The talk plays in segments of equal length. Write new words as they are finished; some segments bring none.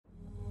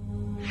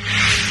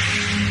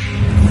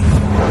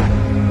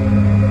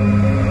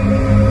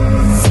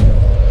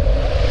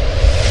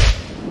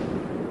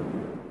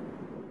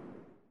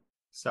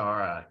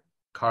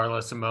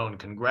Karla-Simone.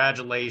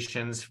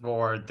 Congratulations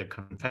for the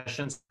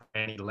Confessions of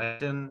Frannie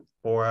Langton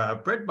for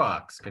Brit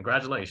Box.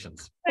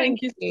 Congratulations.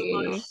 Thank you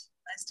so much.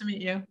 Nice to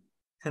meet you.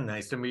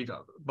 Nice to meet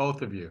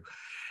both of you.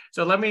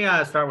 So let me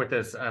start with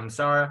this.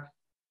 Sara,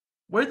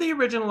 where the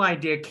original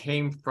idea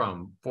came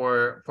from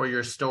for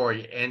your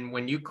story, and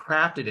when you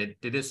crafted it,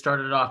 did it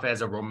start it off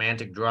as a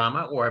romantic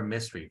drama or a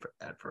mystery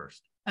at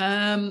first?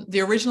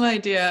 The original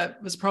idea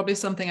was probably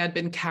something I'd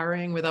been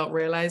carrying without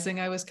realizing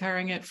I was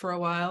carrying it for a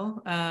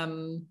while.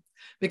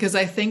 Because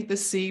I think the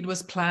seed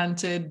was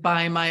planted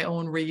by my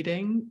own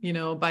reading, you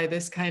know, by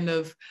this kind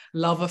of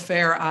love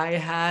affair I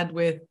had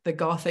with the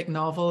Gothic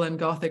novel and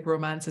Gothic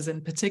romances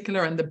in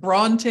particular, and the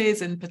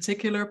Brontes in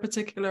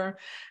particular.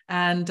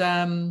 And,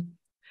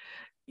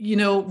 you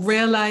know,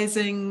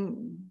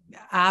 realizing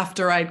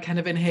after I'd kind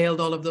of inhaled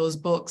all of those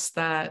books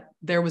that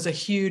there was a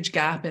huge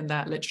gap in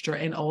that literature,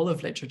 in all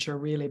of literature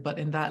really, but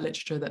in that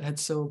literature that had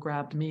so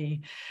grabbed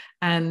me,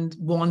 and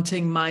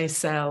wanting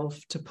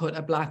myself to put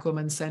a Black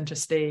woman center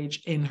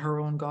stage in her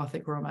own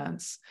Gothic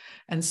romance.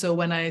 And so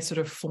when I sort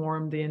of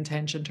formed the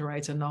intention to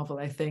write a novel,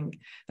 I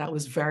think that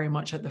was very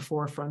much at the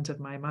forefront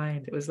of my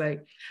mind. It was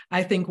like,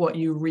 I think what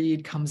you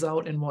read comes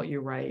out in what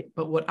you write,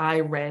 but what I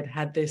read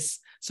had this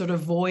sort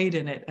of void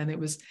in it, and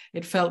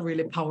it felt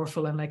really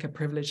powerful and like a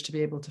privilege to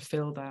be able to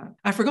fill that.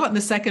 I've forgotten the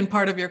second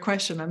part of your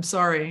question. I'm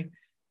sorry.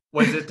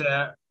 Was it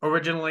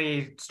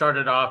originally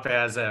started off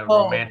as a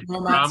romantic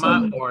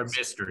drama or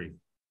mystery?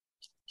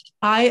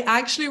 I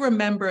actually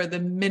remember the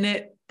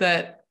minute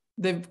that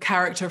the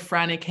character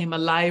Frannie came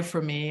alive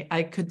for me,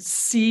 I could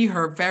see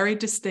her very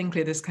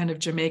distinctly, this kind of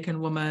Jamaican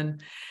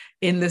woman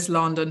in this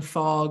London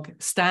fog,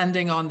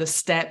 standing on the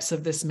steps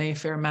of this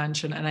Mayfair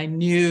mansion. And I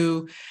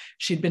knew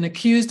she'd been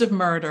accused of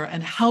murder.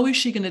 And how is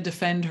she going to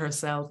defend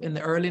herself in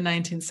the early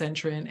 19th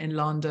century in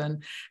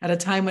London at a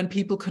time when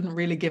people couldn't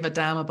really give a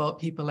damn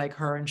about people like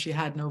her and she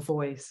had no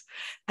voice?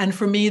 And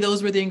for me,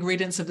 those were the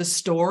ingredients of the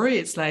story.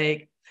 It's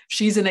like,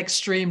 she's in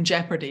extreme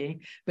jeopardy,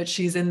 but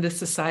she's in this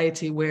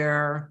society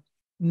where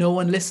no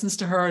one listens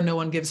to her. No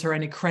one gives her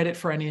any credit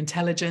for any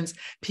intelligence.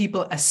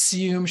 People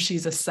assume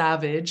she's a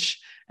savage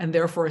and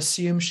therefore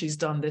assume she's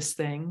done this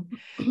thing.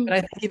 But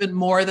I think even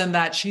more than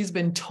that, she's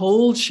been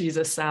told she's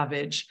a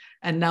savage,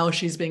 and now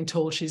she's being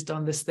told she's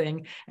done this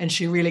thing, and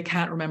she really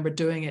can't remember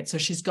doing it. So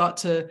she's got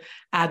to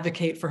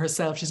advocate for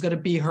herself. She's got to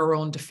be her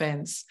own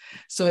defense.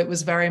 So it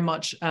was very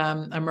much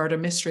a murder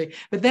mystery.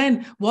 But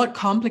then what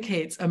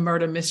complicates a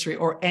murder mystery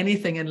or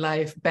anything in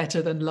life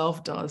better than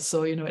love does?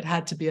 So, you know, it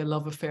had to be a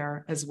love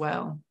affair as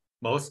well.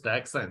 Most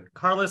excellent.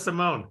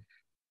 Karla-Simone,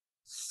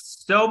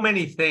 so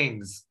many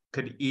things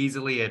could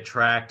easily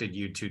attracted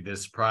you to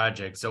this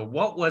project. So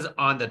what was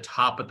on the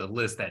top of the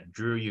list that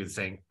drew you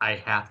saying, I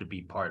have to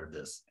be part of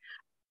this?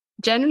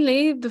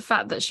 Generally, the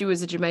fact that she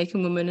was a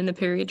Jamaican woman in a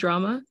period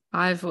drama,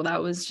 I thought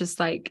that was just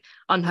like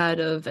unheard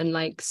of and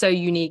like so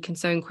unique and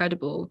so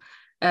incredible.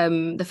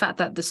 The fact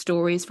that the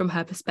story is from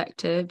her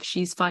perspective,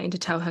 she's fighting to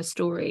tell her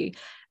story.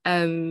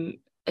 And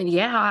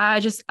yeah,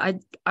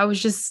 I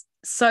was just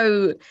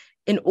so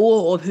in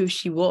awe of who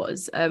she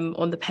was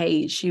on the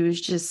page. She was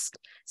just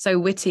so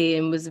witty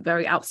and was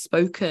very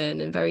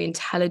outspoken and very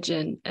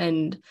intelligent,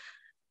 and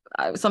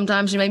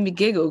sometimes she made me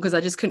giggle because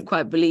I just couldn't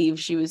quite believe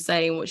she was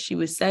saying what she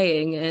was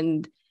saying.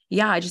 And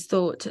yeah, I just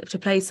thought to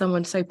play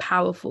someone so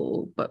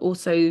powerful but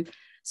also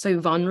so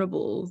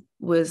vulnerable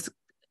was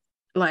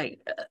like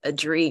a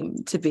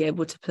dream to be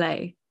able to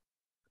play.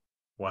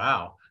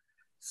 Wow.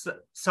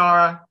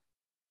 Sara,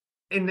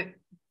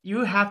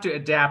 you have to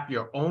adapt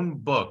your own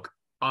book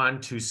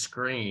onto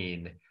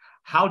screen.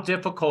 How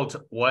difficult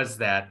was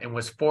that, and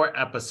was 4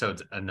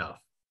 episodes enough?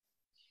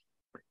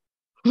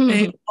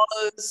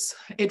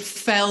 It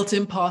felt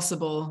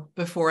impossible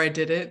before I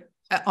did it.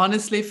 I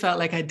honestly felt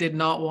like I did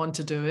not want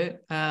to do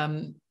it.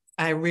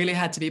 I really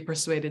had to be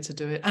persuaded to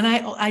do it. And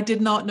I did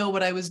not know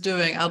what I was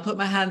doing. I'll put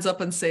my hands up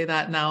and say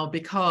that now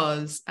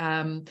because,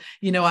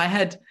 you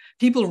know,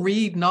 people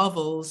read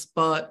novels,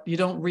 but you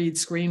don't read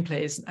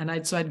screenplays. And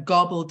I'd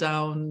gobbled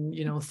down,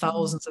 you know,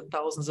 thousands and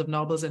thousands of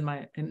novels in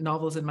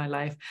my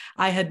life.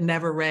 I had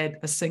never read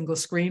a single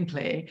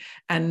screenplay.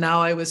 And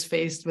now I was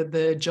faced with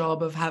the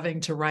job of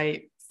having to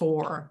write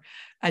 4.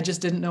 I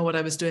just didn't know what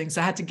I was doing. So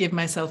I had to give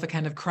myself a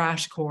kind of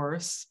crash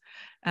course.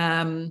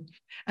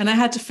 And I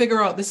had to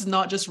figure out, this is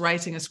not just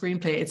writing a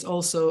screenplay, it's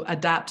also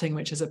adapting,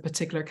 which is a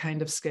particular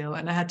kind of skill.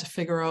 And I had to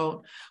figure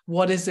out,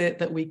 what is it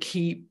that we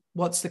keep?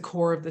 What's the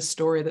core of the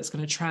story that's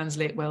going to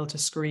translate well to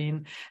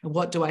screen? And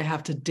what do I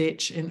have to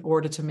ditch in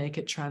order to make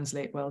it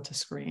translate well to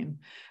screen?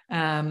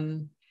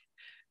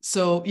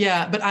 So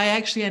yeah, but I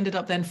actually ended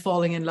up then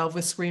falling in love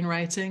with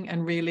screenwriting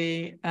and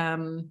really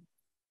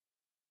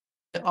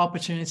the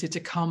opportunity to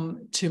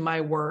come to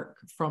my work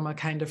from a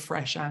kind of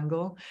fresh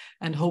angle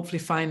and hopefully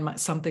find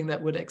something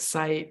that would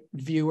excite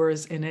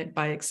viewers in it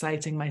by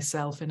exciting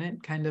myself in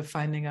it, kind of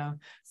finding a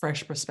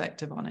fresh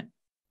perspective on it.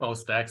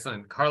 Most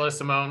excellent.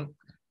 Karla-Simone,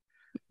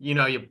 you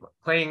know, you're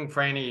playing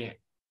Frannie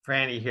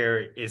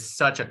here is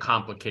such a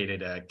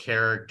complicated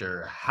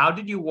character. How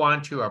did you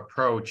want to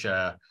approach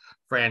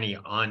Frannie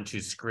onto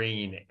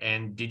screen?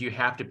 And did you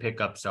have to pick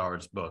up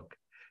Sara's book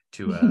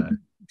to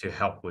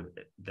help with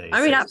the?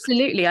 I mean,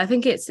 absolutely. I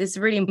think it's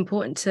really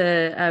important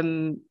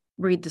to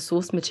read the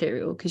source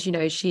material, because, you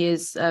know, she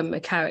is a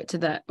character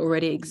that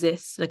already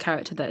exists, a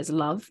character that is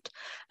loved.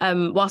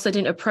 Whilst I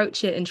didn't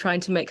approach it in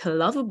trying to make her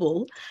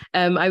lovable,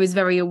 I was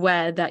very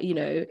aware that, you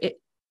know,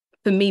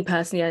 for me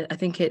personally, I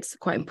think it's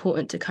quite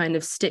important to kind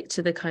of stick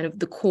to the kind of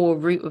the core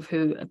root of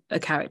who a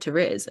character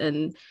is.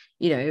 And,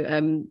 you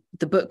know,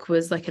 the book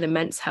was like an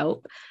immense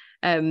help.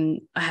 I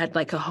had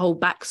like a whole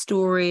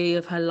backstory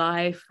of her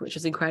life, which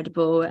was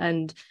incredible.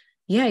 And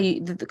yeah,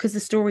 because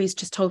the story is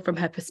just told from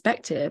her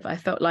perspective, I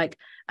felt like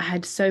I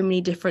had so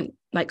many different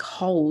like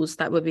holes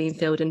that were being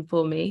filled in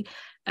for me.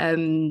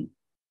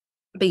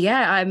 But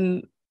yeah,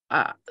 I'm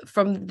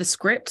from the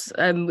script,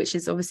 which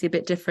is obviously a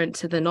bit different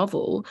to the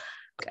novel.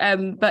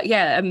 But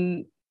yeah,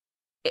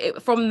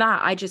 from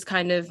that, I just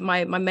kind of,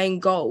 my main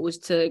goal was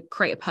to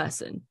create a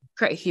person,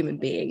 create a human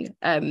being,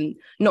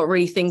 not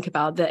really think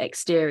about the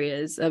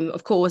exteriors.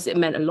 Of course, it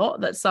meant a lot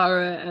that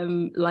Sara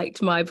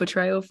liked my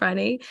portrayal of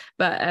Frannie,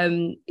 but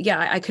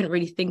yeah, I couldn't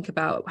really think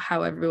about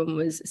how everyone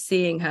was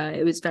seeing her.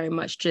 It was very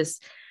much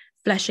just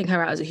fleshing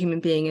her out as a human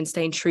being and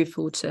staying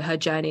truthful to her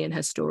journey and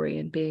her story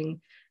and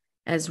being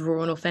as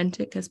raw and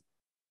authentic as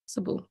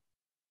possible.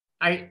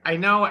 I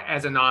know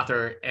as an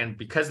author, and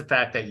because of the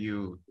fact that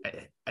you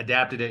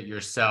adapted it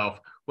yourself,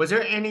 was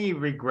there any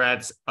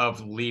regrets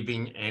of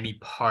leaving any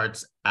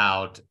parts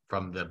out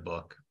from the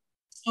book?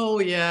 Oh,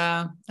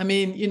 yeah. I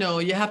mean, you know,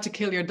 you have to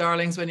kill your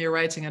darlings when you're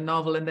writing a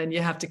novel, and then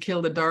you have to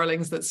kill the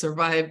darlings that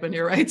survived when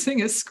you're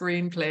writing a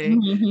screenplay.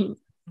 Mm-hmm.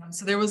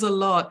 So there was a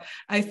lot.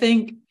 I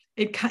think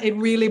it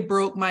really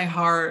broke my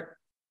heart,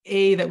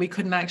 that we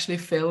couldn't actually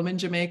film in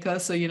Jamaica.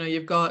 So, you know,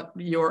 you've got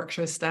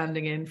Yorkshire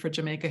standing in for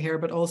Jamaica here,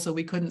 but also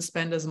we couldn't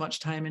spend as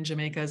much time in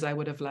Jamaica as I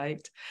would have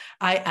liked.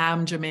 I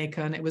am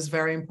Jamaican. It was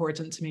very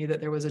important to me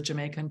that there was a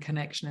Jamaican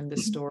connection in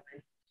this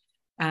story.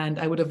 And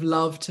I would have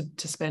loved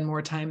to spend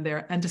more time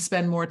there and to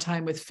spend more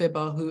time with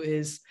Fibba, who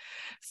is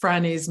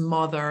Frannie's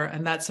mother.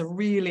 And that's a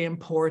really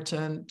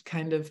important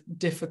kind of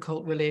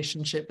difficult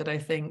relationship that I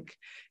think,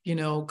 you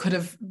know, could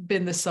have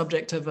been the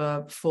subject of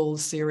a full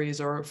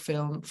series or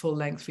film,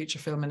 full-length feature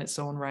film in its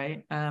own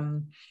right.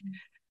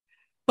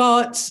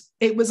 But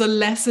it was a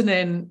lesson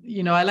in,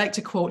 you know, I like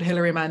to quote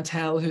Hilary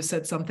Mantel, who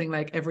said something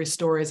like, every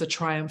story is a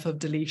triumph of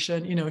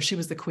deletion. You know, she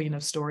was the queen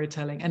of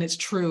storytelling. And it's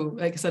true.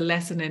 Like, it's a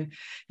lesson in,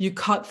 you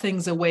cut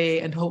things away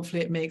and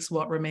hopefully it makes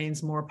what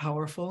remains more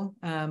powerful.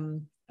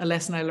 A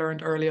lesson I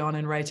learned early on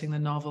in writing the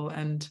novel.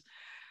 And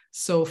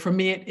so for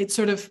me,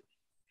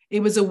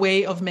 it was a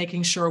way of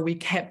making sure we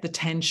kept the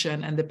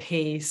tension and the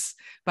pace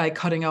by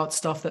cutting out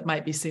stuff that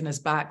might be seen as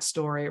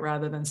backstory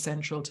rather than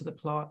central to the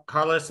plot.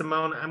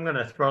 Karla-Simone, I'm going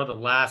to throw the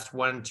last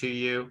one to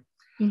you.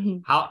 Mm-hmm.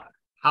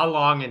 How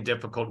long and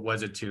difficult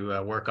was it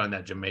to work on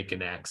that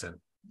Jamaican accent?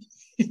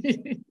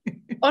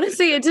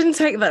 Honestly, it didn't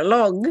take that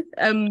long.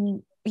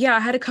 Yeah, I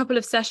had a couple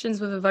of sessions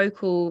with a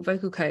vocal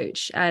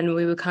coach, and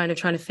we were kind of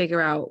trying to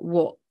figure out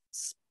what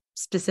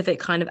specific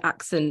kind of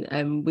accent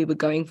we were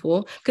going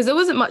for, because there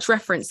wasn't much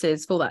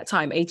references for that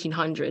time,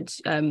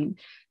 1800s.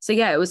 So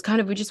yeah, it was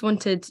kind of, we just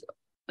wanted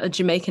a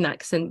Jamaican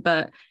accent,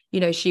 but you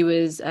know, she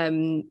was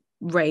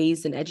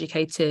raised and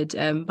educated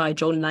by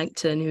John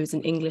Langton, who's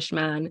an English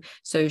man,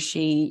 so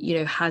she, you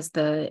know, has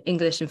the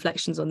English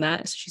inflections on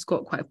that, so she's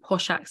got quite a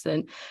posh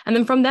accent. And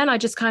then from then I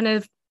just kind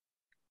of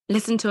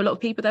listened to a lot of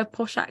people that have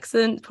posh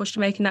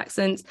Jamaican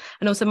accents,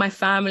 and also my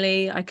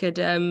family, I could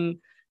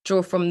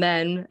draw from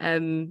then.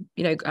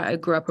 You know, I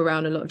grew up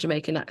around a lot of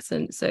Jamaican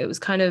accents, so it was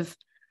kind of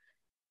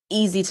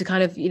easy to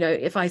kind of, you know,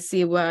 if I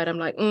see a word, I'm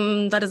like,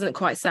 that doesn't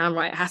quite sound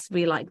right, it has to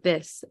be like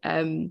this.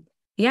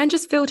 Yeah, and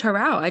just filled her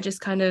out. I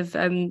just kind of,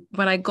 when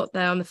I got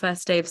there on the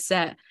first day of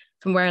set,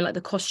 from wearing like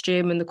the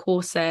costume and the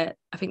corset,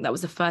 I think that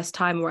was the first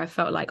time where I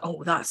felt like,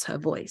 oh, that's her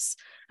voice.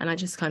 And I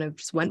just kind of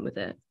just went with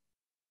it.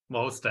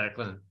 Most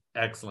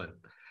excellent.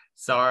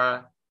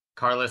 Sara,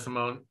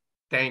 Karla-Simone,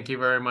 thank you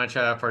very much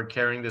for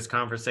carrying this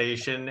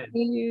conversation.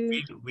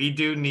 We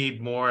do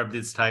need more of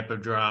this type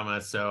of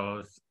drama.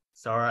 So,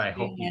 Sara, I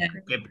hope you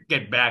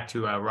get back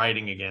to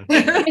writing again.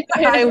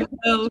 I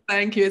will.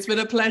 Thank you. It's been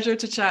a pleasure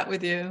to chat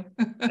with you.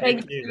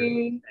 Thank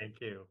you.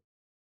 Thank you.